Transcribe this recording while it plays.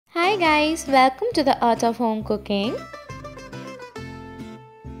Hi guys, welcome to the Art of Home Cooking.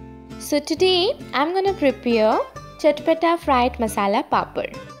 So today I'm gonna prepare Chatpata Fried Masala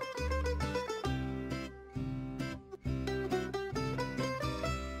Papad.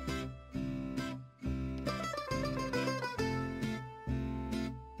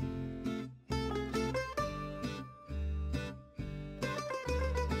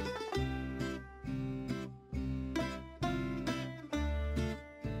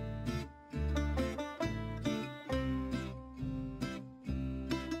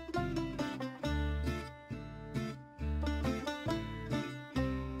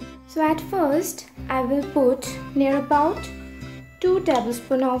 So at first I will put near about 2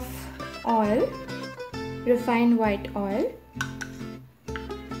 tablespoons of oil, refined white oil,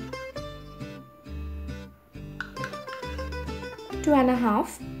 two and a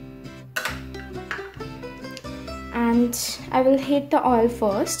half, and I will heat the oil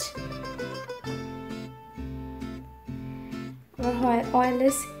first. Our oil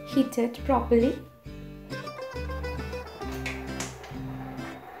is heated properly.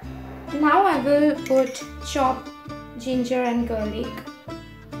 Now I will put chopped ginger and garlic.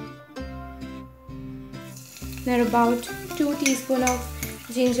 There are about 2 teaspoons of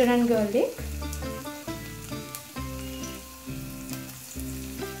ginger and garlic.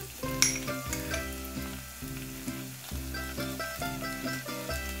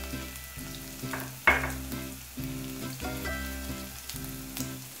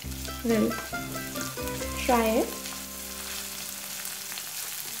 We'll try it.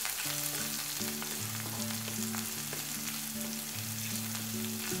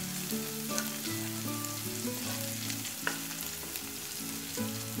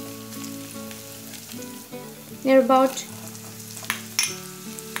 There are about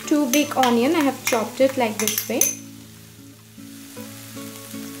 2 big onions. I have chopped it like this way.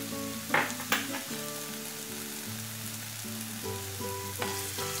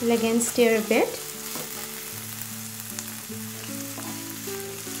 We'll again stir a bit.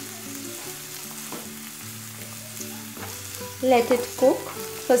 Let it cook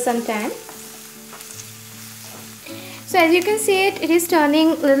for some time. So as you can see, it is turning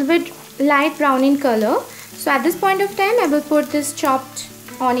a little bit light brown in color. So at this point of time I will put this chopped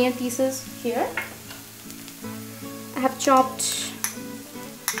onion pieces here. I have chopped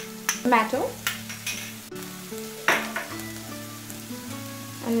tomato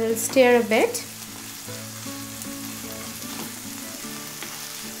and we'll stir a bit.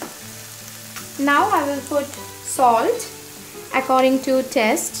 Now I will put salt according to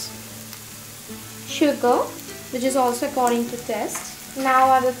taste, sugar which is also according to taste. Now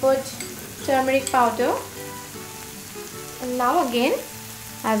I will put turmeric powder, and now again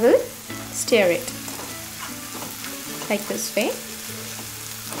I will stir it like this way.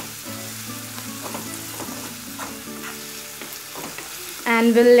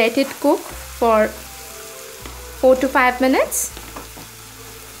 And we'll let it cook for 4 to 5 minutes.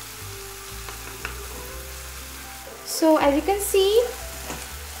 So as you can see,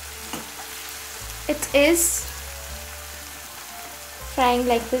 it is frying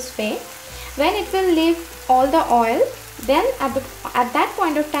like this way. When it will leave all the oil, then at that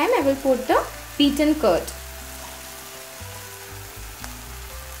point of time I will put the beaten curd.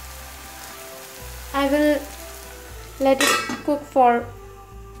 I will let it cook for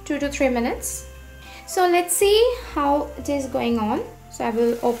 2 to 3 minutes. So let's see how it is going on. So I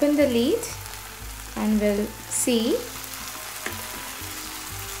will open the lid and we'll see.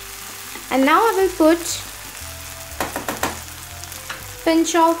 And now I will put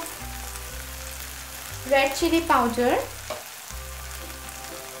pinch of red chilli powder,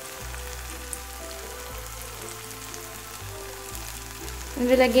 and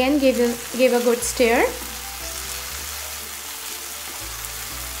will again give a good stir.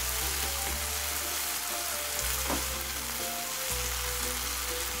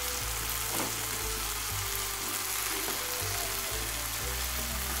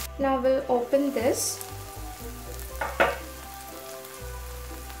 Now we'll open this.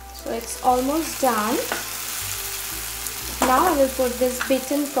 So it's almost done. Now I will put this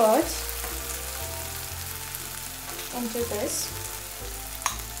beaten curd into this.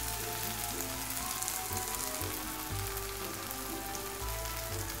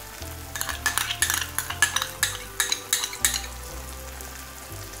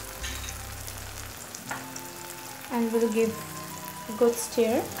 And we'll give a good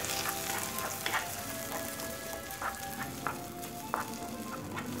stir.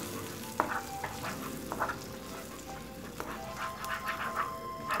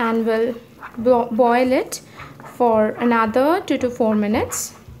 And we'll boil it for another 2 to 4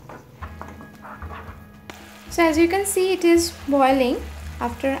 minutes. So as you can see, it is boiling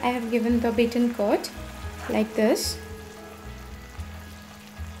after I have given the beaten curd like this.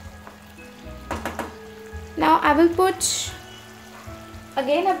 Now I will put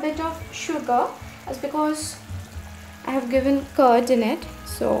again a bit of sugar, as because I have given curd in it,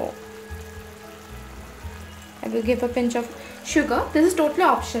 so I will give a pinch of sugar. This is totally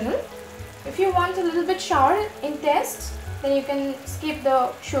optional. If you want a little bit sour in taste, then you can skip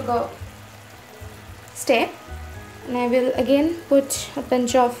the sugar step. And I will again put a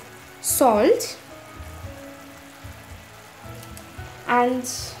pinch of salt and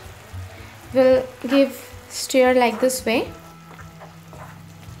will give stir like this way.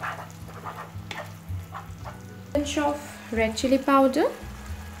 Pinch of red chili powder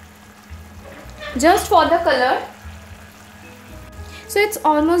just for the color. So it's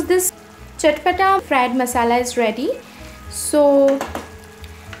almost, this Chatpata fried masala is ready. So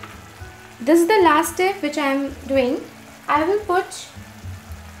this is the last step which I am doing. I will put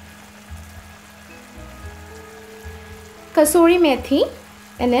Kasuri Methi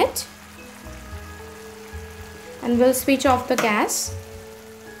in it and will switch off the gas.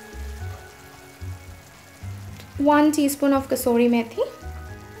 1 teaspoon of Kasuri Methi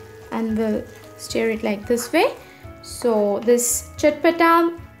and will stir it like this way. So this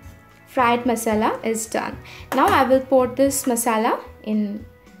Chatpata fried masala is done. Now I will pour this masala in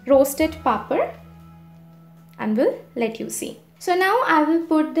roasted papad and will let you see. So now I will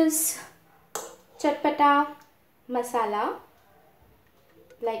put this Chatpata masala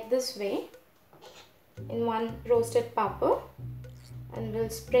like this way in one roasted papad and will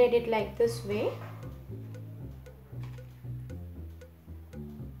spread it like this way.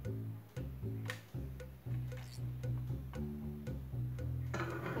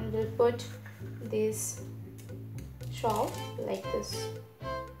 And we'll put this shawl like this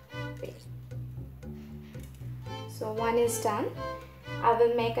way. So one is done. I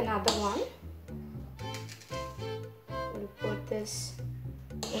will make another one. We'll put this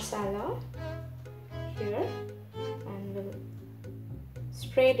masala here and we'll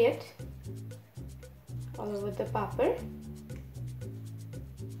spread it all over the papad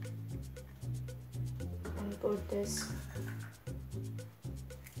and put this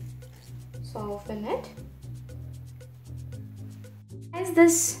sauce in it. As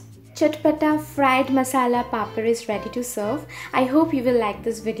this Chatpata fried masala papad is ready to serve. I hope you will like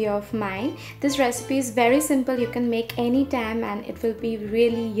this video of mine. This recipe is very simple. You can make anytime and it will be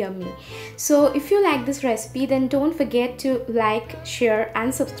really yummy. So if you like this recipe, then don't forget to like, share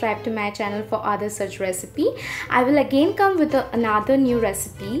and subscribe to my channel for other such recipe. I will again come with another new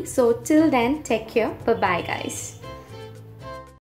recipe. So till then, take care. Bye bye guys.